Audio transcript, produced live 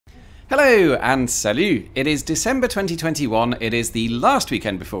Hello and salut! It is December 2021, it is the last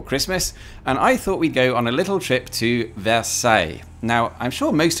weekend before Christmas, and I thought we'd go on a little trip to Versailles. Now, I'm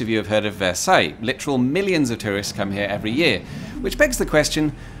sure most of you have heard of Versailles. Literal millions of tourists come here every year, which begs the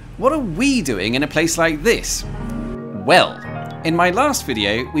question, what are we doing in a place like this? Well, in my last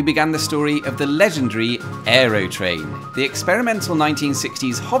video, we began the story of the legendary Aerotrain, the experimental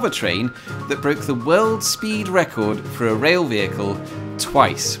 1960s hovertrain that broke the world speed record for a rail vehicle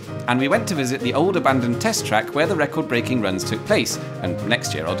twice. And we went to visit the old abandoned test track where the record-breaking runs took place, and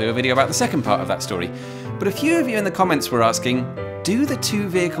next year I'll do a video about the second part of that story. But a few of you in the comments were asking, do the two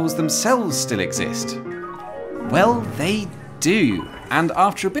vehicles themselves still exist? Well, they do, and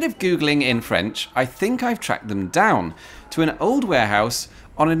after a bit of googling in French, I think I've tracked them down to an old warehouse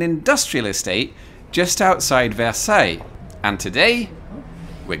on an industrial estate just outside Versailles. And today,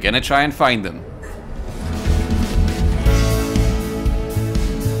 we're gonna try and find them.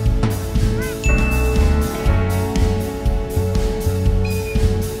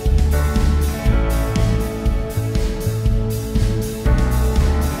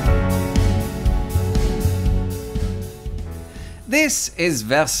 This is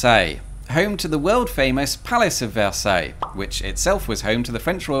Versailles, home to the world-famous Palace of Versailles, which itself was home to the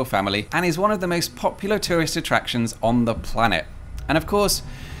French royal family and is one of the most popular tourist attractions on the planet. And of course,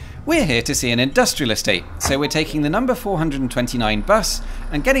 we're here to see an industrial estate, so we're taking the number 429 bus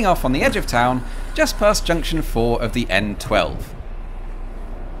and getting off on the edge of town, just past junction 4 of the N12.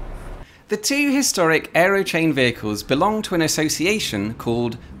 The two historic Aerotrain vehicles belong to an association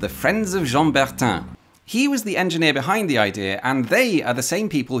called the Friends of Jean Bertin. He was the engineer behind the idea, and they are the same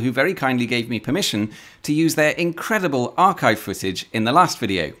people who very kindly gave me permission to use their incredible archive footage in the last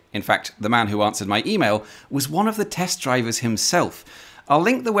video. In fact, the man who answered my email was one of the test drivers himself. I'll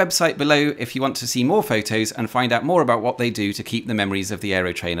link the website below if you want to see more photos and find out more about what they do to keep the memories of the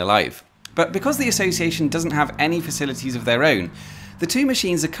Aerotrain alive. But because the association doesn't have any facilities of their own, the two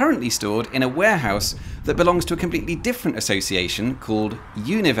machines are currently stored in a warehouse that belongs to a completely different association called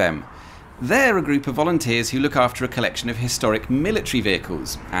Univem. They're a group of volunteers who look after a collection of historic military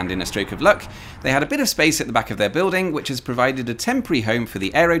vehicles, and in a stroke of luck, they had a bit of space at the back of their building which has provided a temporary home for the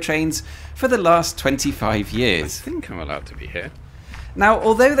Aerotrains for the last 25 years. I think I'm allowed to be here. Now,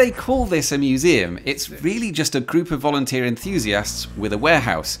 although they call this a museum, it's really just a group of volunteer enthusiasts with a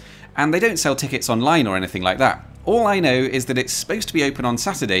warehouse, and they don't sell tickets online or anything like that. All I know is that it's supposed to be open on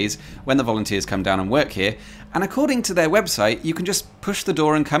Saturdays when the volunteers come down and work here, and according to their website, you can just push the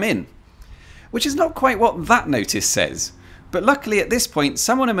door and come in. Which is not quite what that notice says. But luckily at this point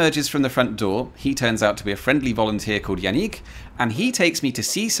someone emerges from the front door, he turns out to be a friendly volunteer called Yannick, and he takes me to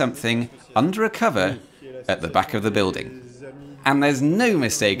see something under a cover at the back of the building. And there's no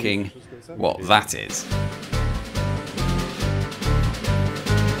mistaking what that is.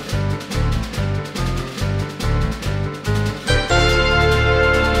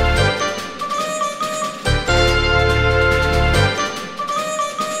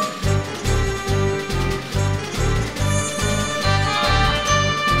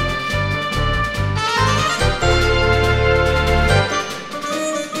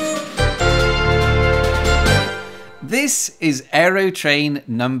 This is Aerotrain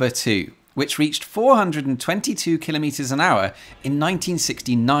number 2, which reached 422 kilometers an hour in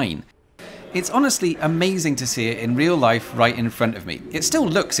 1969. It's honestly amazing to see it in real life right in front of me. It still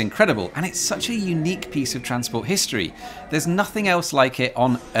looks incredible, and it's such a unique piece of transport history. There's nothing else like it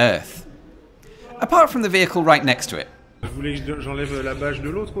on Earth. Apart from the vehicle right next to it. Vous voulez que j'enlève la bâche de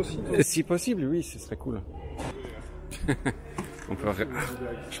l'autre aussi? Si possible, oui, ce serait cool. On peut...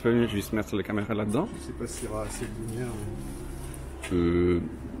 Je peux juste mettre la caméra là-dedans? Je sais pas s'il y aura assez de lumière.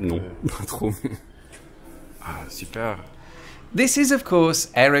 Non, pas trop. Ah, super. This is of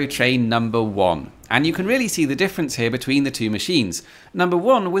course Aerotrain number 1, and you can really see the difference here between the two machines. Number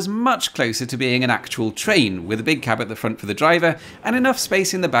 1 was much closer to being an actual train, with a big cab at the front for the driver and enough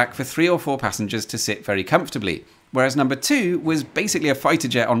space in the back for 3 or 4 passengers to sit very comfortably. Whereas number 2 was basically a fighter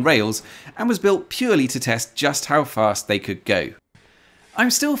jet on rails and was built purely to test just how fast they could go. I'm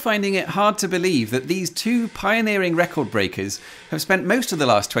still finding it hard to believe that these two pioneering record breakers have spent most of the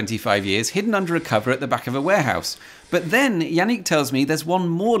last 25 years hidden under a cover at the back of a warehouse. But then Yannick tells me there's one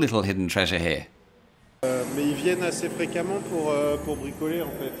more little hidden treasure here. Mais ils viennent assez fréquemment pour bricoler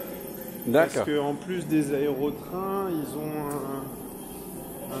en fait. D'accord. Parce qu'en plus des aérotrains, ils ont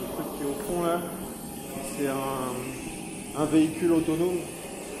un truc qui est au fond là. C'est un véhicule autonome.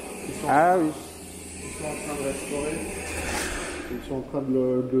 Ah oui. Ils sont en train de restaurer. Ils sont en train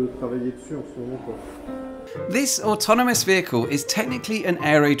de travailler dessus en ce moment, quoi. This autonomous vehicle is technically an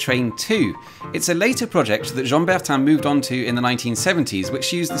Aerotrain 2. It's a later project that Jean Bertin moved on to in the 1970s,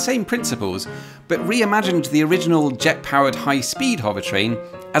 which used the same principles, but reimagined the original jet-powered high-speed Hovertrain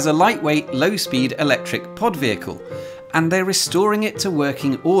as a lightweight, low-speed electric pod vehicle. And they're restoring it to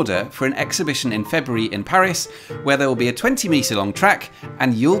working order for an exhibition in February in Paris, where there will be a 20-metre long track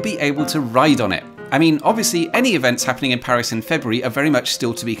and you'll be able to ride on it. I mean, obviously any events happening in Paris in February are very much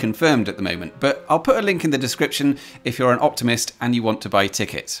still to be confirmed at the moment, but I'll put a link in the description if you're an optimist and you want to buy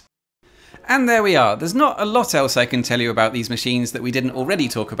tickets. And there we are. There's not a lot else I can tell you about these machines that we didn't already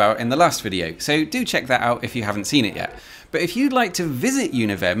talk about in the last video, so do check that out if you haven't seen it yet. But if you'd like to visit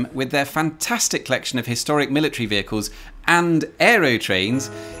Univem with their fantastic collection of historic military vehicles and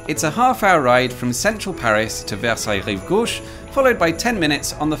Aerotrains, it's a half-hour ride from central Paris to Versailles Rive Gauche, followed by 10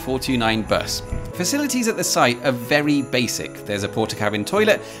 minutes on the 429 bus. Facilities at the site are very basic. There's a porta-cabin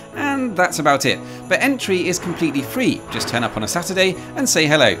toilet, and that's about it. But entry is completely free. Just turn up on a Saturday and say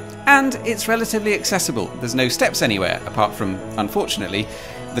hello. And it's relatively accessible. There's no steps anywhere, apart from, unfortunately,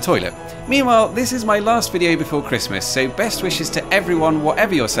 the toilet. Meanwhile, this is my last video before Christmas, so best wishes to everyone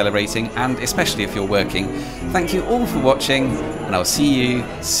whatever you're celebrating, and especially if you're working. Thank you all for watching, and I'll see you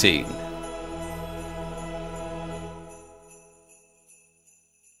soon.